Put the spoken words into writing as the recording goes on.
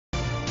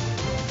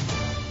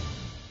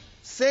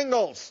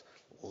Singles,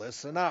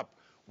 listen up.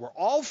 We're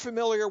all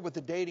familiar with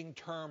the dating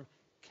term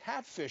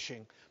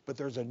catfishing, but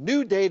there's a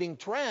new dating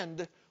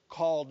trend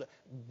called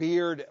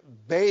beard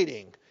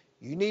baiting.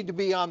 You need to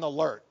be on the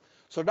alert.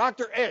 So,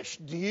 Dr. Ish,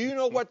 do you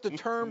know what the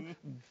term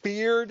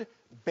beard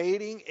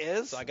baiting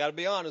is? So I got to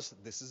be honest,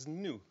 this is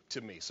new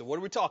to me. So what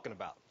are we talking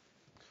about?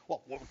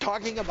 Well, we're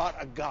talking about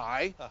a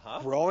guy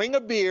growing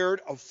a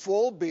beard, a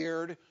full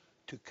beard,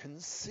 to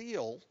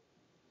conceal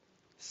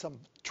some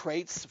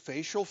traits,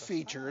 facial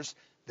features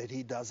that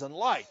he doesn't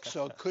like.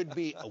 So it could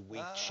be a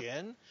weak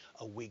chin,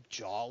 a weak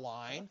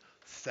jawline,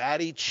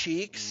 fatty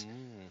cheeks,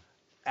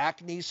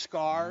 acne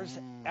scars,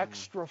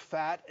 extra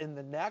fat in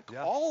the neck.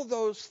 Yeah. All of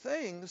those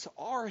things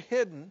are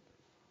hidden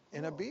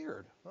in a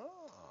beard.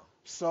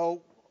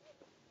 So,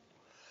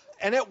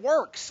 and it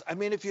works. I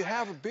mean, if you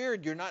have a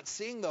beard, you're not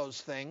seeing those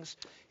things.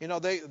 You know,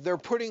 they're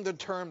putting the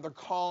term, they're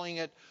calling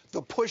it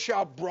the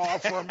push-out bra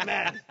for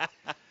men.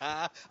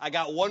 I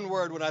got one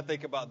word when I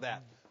think about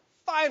that.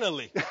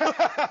 Finally.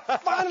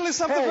 Finally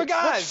something for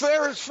guys. What's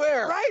fair is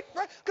fair. Right?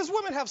 Because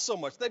women have so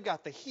much. They've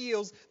got the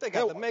heels. They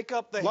got the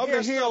makeup, the love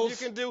hair the heels.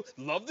 stuff you can do.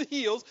 Love the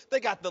heels. They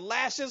got the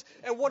lashes.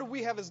 And what do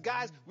we have as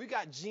guys? We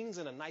got jeans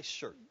and a nice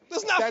shirt.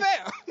 That's not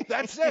fair.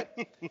 That's it.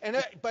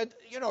 But,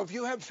 you know, if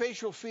you have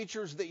facial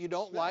features that you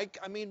don't like,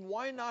 I mean,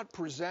 why not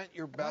present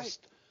your best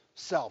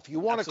self? You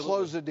want to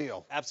close the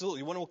deal.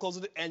 Absolutely. You want to close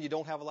it, and you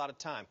don't have a lot of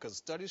time. Because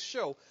studies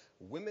show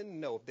women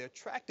know if they're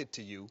attracted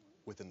to you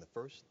within the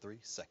first 3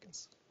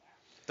 seconds.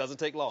 Doesn't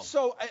take long.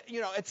 So, you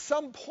know, at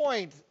some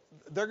point,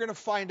 they're going to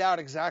find out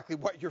exactly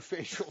what your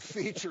facial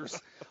features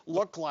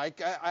look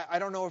like. I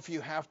don't know if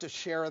you have to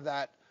share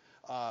that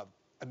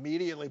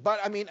immediately. But,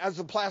 I mean, as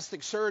a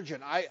plastic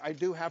surgeon, I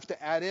do have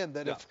to add in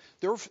that if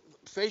there are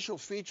facial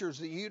features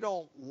that you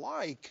don't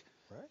like,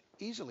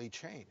 easily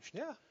changed.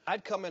 Yeah.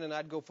 I'd come in and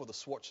I'd go for the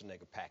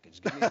Schwarzenegger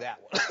package. Give me that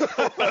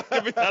one.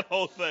 Give me that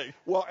whole thing.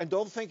 Well, and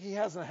don't think he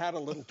hasn't had a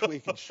little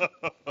tweakage.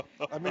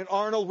 I mean,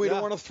 Arnold, we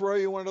don't want to throw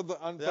you under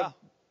the...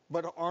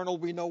 But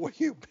Arnold, we know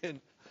what you've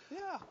been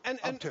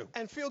up to.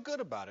 And feel good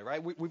about it,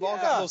 right? We've all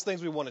got those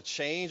things we want to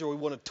change or we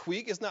want to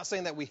tweak. It's not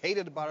saying that we hate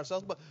it about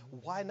ourselves, but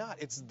why not?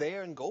 It's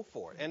there and go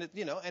for it.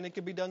 And it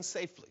can be done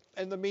safely.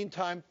 In the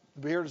meantime,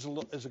 the beard is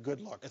a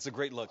good look. It's a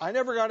great look. I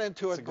never got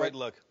into it. It's a great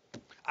look.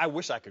 I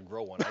wish I could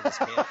grow one. I just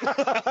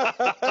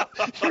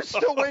can't. You're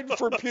still waiting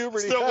for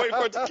puberty. Still waiting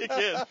for it to kick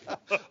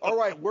in. All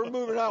right, we're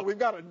moving on. We've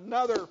got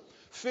another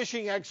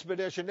fishing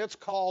expedition. It's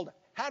called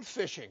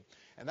Hatfishing.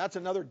 And that's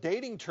another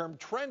dating term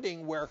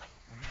trending where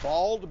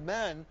bald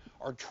men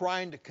are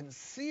trying to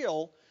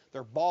conceal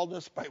their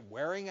baldness by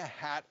wearing a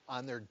hat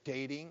on their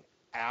dating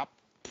app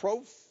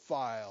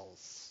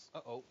profiles.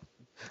 Uh-oh.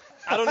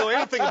 I don't know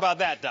anything about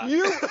that, Doc.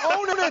 You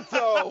owned it,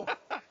 though.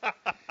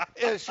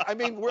 Ish, I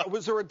mean,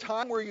 was there a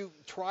time where you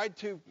tried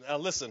to... Now,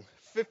 listen.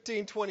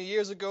 15, 20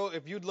 years ago,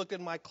 if you'd look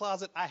in my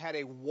closet, I had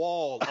a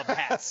wall of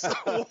hats.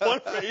 One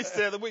for each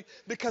day of the week.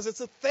 Because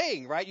it's a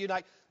thing, right?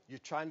 You're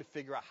trying to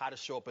figure out how to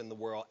show up in the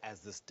world as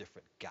this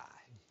different guy.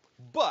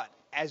 But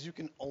as you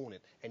can own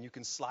it and you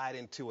can slide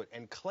into it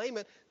and claim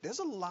it, there's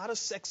a lot of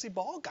sexy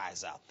bald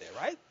guys out there,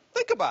 right?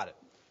 Think about it.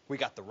 We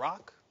got The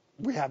Rock.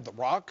 We have The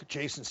Rock,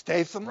 Jason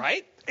Statham.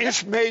 Right?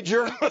 Ish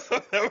Major.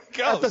 There we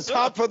go. At the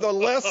top of the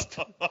list.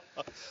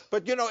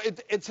 But, you know,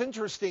 it's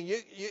interesting.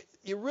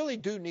 You really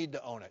do need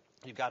to own it.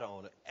 You've got to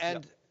own it.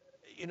 And,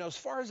 you know, as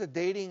far as a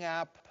dating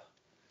app,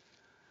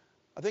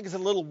 I think it's a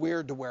little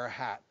weird to wear a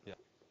hat. Yeah.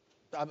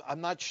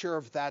 I'm not sure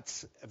if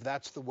that's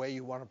the way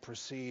you want to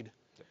proceed.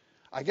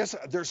 I guess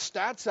there's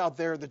stats out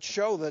there that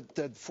show that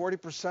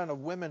 40%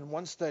 of women in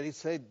one study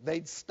say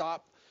they'd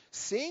stop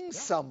seeing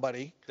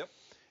somebody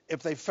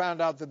if they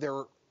found out that they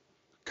were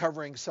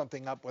covering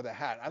something up with a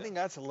hat. I think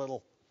that's a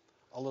little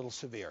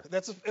severe.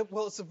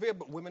 Well, it's severe,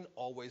 but women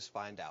always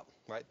find out,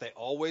 right? They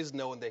always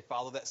know, and they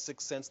follow that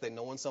sixth sense. They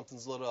know when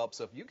something's a little up.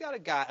 So if you got a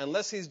guy,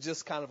 unless he's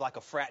just kind of like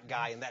a frat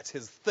guy and that's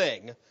his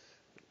thing,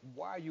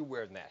 why are you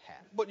wearing that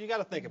hat? But you got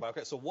to think about,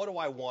 okay, so what do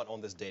I want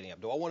on this dating app?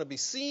 Do I want to be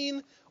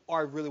seen or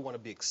I really want to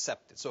be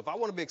accepted? So if I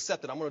want to be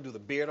accepted, I'm going to do the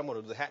beard, I'm going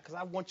to do the hat, because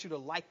I want you to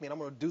like me, and I'm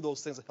going to do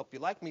those things that help you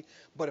like me.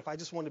 But if I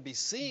just want to be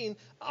seen,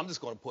 I'm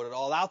just going to put it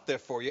all out there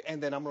for you,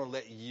 and then I'm going to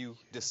let you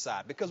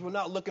decide. Because we're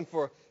not looking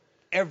for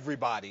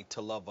everybody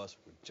to love us.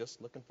 We're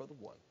just looking for the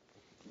one.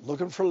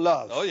 Looking for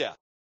love. Oh, yeah.